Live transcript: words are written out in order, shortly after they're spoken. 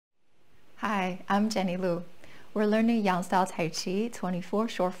Hi, I'm Jenny Lu. We're learning Yang Style Tai Chi 24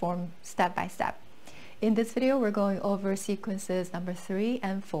 short form step by step. In this video, we're going over sequences number 3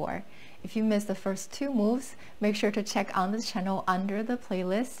 and 4. If you missed the first two moves, make sure to check on the channel under the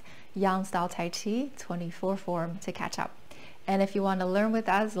playlist Yang Style Tai Chi 24 form to catch up. And if you want to learn with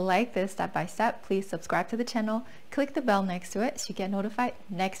us like this step by step, please subscribe to the channel, click the bell next to it so you get notified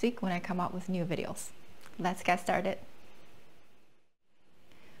next week when I come out with new videos. Let's get started.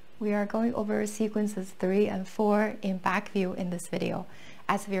 We are going over sequences 3 and 4 in back view in this video,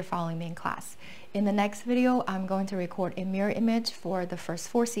 as if you're following me in class. In the next video, I'm going to record a mirror image for the first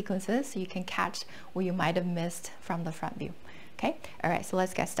 4 sequences so you can catch what you might have missed from the front view. Okay, all right, so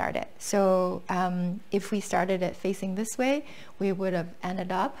let's get started. So if we started it facing this way, we would have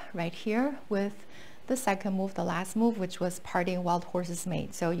ended up right here with the second move, the last move, which was parting wild horse's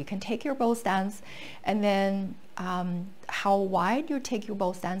mane. So you can take your bow stance, and then how wide you take your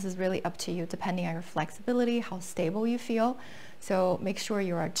bow stance is really up to you, depending on your flexibility, how stable you feel. So make sure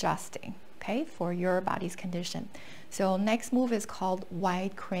you're adjusting, okay, for your body's condition. So next move is called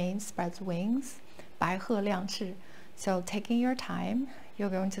wide crane spreads wings, 白鹤亮翅. So taking your time, you're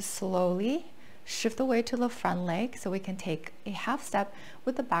going to slowly shift the weight to the front leg, so we can take a half step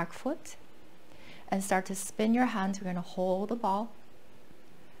with the back foot and start to spin your hands. We're going to hold the ball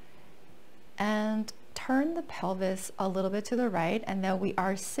and turn the pelvis a little bit to the right, and then we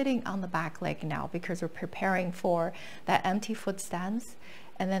are sitting on the back leg now because we're preparing for that empty foot stance.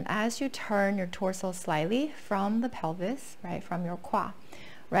 And then as you turn your torso slightly from the pelvis, right, from your kwa,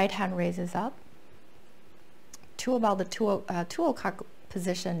 right hand raises up to about the tuo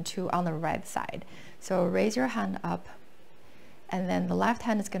position on the right side. So raise your hand up, and then the left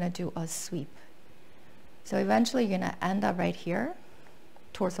hand is going to do a sweep. So eventually you're going to end up right here,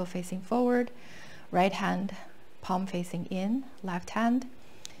 torso facing forward, right hand palm facing in, left hand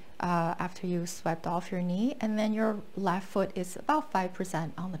after you swept off your knee, and then your left foot is about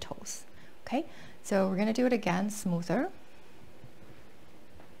 5% on the toes. Okay, so we're going to do it again, smoother.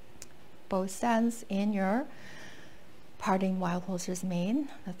 Both stance in your parting wild horse's mane,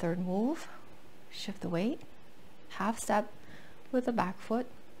 the third move. Shift the weight, half step with the back foot,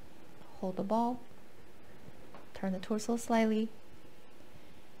 hold the ball, turn the torso slightly,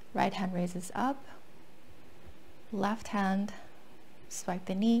 right hand raises up, left hand swipe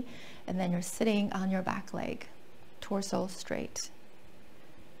the knee, and then you're sitting on your back leg, torso straight.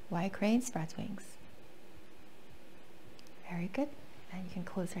 Wide crane spreads wings. Very good. And you can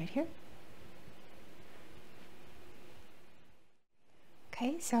close right here.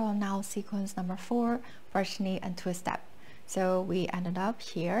 Okay, so now sequence number 4, brush knee and twist step. So we ended up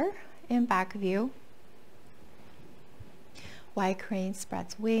here in back view. Wide crane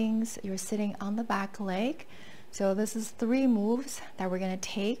spreads wings. You're sitting on the back leg. So this is 3 moves that we're going to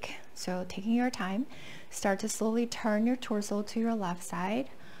take. So taking your time, start to slowly turn your torso to your left side.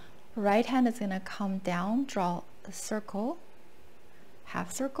 Right hand is going to come down, draw a circle,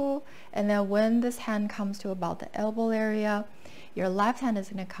 half circle, and then when this hand comes to about the elbow area, your left hand is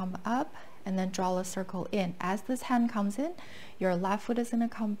going to come up and then draw a circle in. As this hand comes in, your left foot is going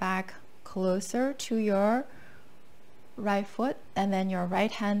to come back closer to your right foot, and then your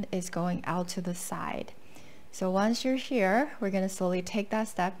right hand is going out to the side. So once you're here, we're going to slowly take that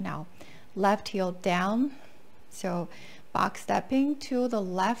step now. Left heel down, so box stepping to the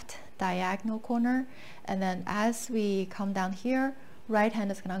left diagonal corner, and then as we come down here, right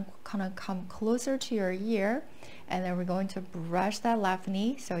hand is going to kind of come closer to your ear, and then we're going to brush that left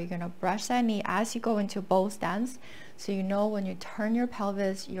knee. So you're going to brush that knee as you go into bow stance, so you know when you turn your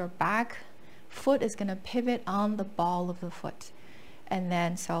pelvis, your back foot is going to pivot on the ball of the foot. And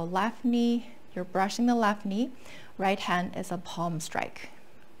then so left knee, you're brushing the left knee, right hand is a palm strike.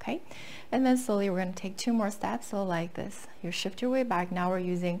 Okay, and then slowly we're going to take 2 more steps. So like this, you shift your way back. Now we're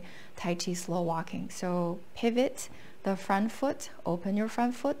using Tai Chi slow walking. So pivot the front foot, open your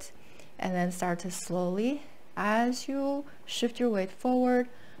front foot, and then start to slowly, as you shift your weight forward,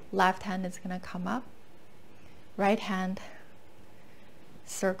 left hand is going to come up, right hand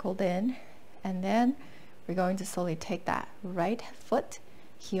circled in, and then we're going to slowly take that right foot,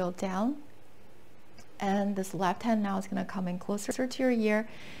 heel down, and this left hand now is going to come in closer to your ear.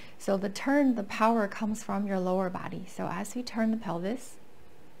 So the turn, the power comes from your lower body. So as we turn the pelvis,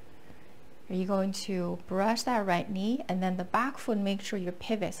 you're going to brush that right knee, and then the back foot, make sure you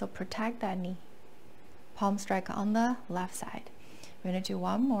pivot, so protect that knee. Palm strike on the left side. We're going to do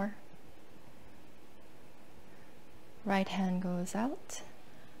 1 more. Right hand goes out,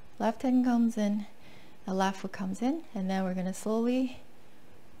 left hand comes in, the left foot comes in, and then we're going to slowly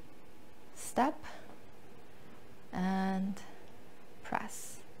step and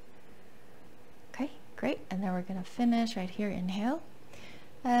press. Great. And then we're going to finish right here. Inhale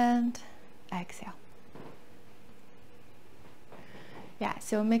and exhale. Yeah,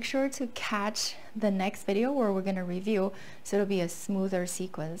 so make sure to catch the next video where we're going to review, so it'll be a smoother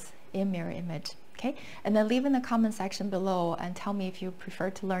sequence in mirror image. Okay, and then leave in the comment section below and tell me if you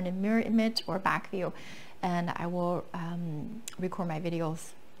prefer to learn in mirror image or back view, and I will record my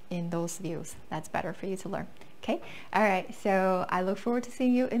videos in those views. That's better for you to learn. Okay, all right, so I look forward to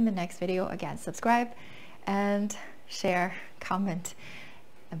seeing you in the next video. Again, subscribe and share, comment,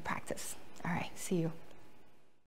 and practice. All right, see you.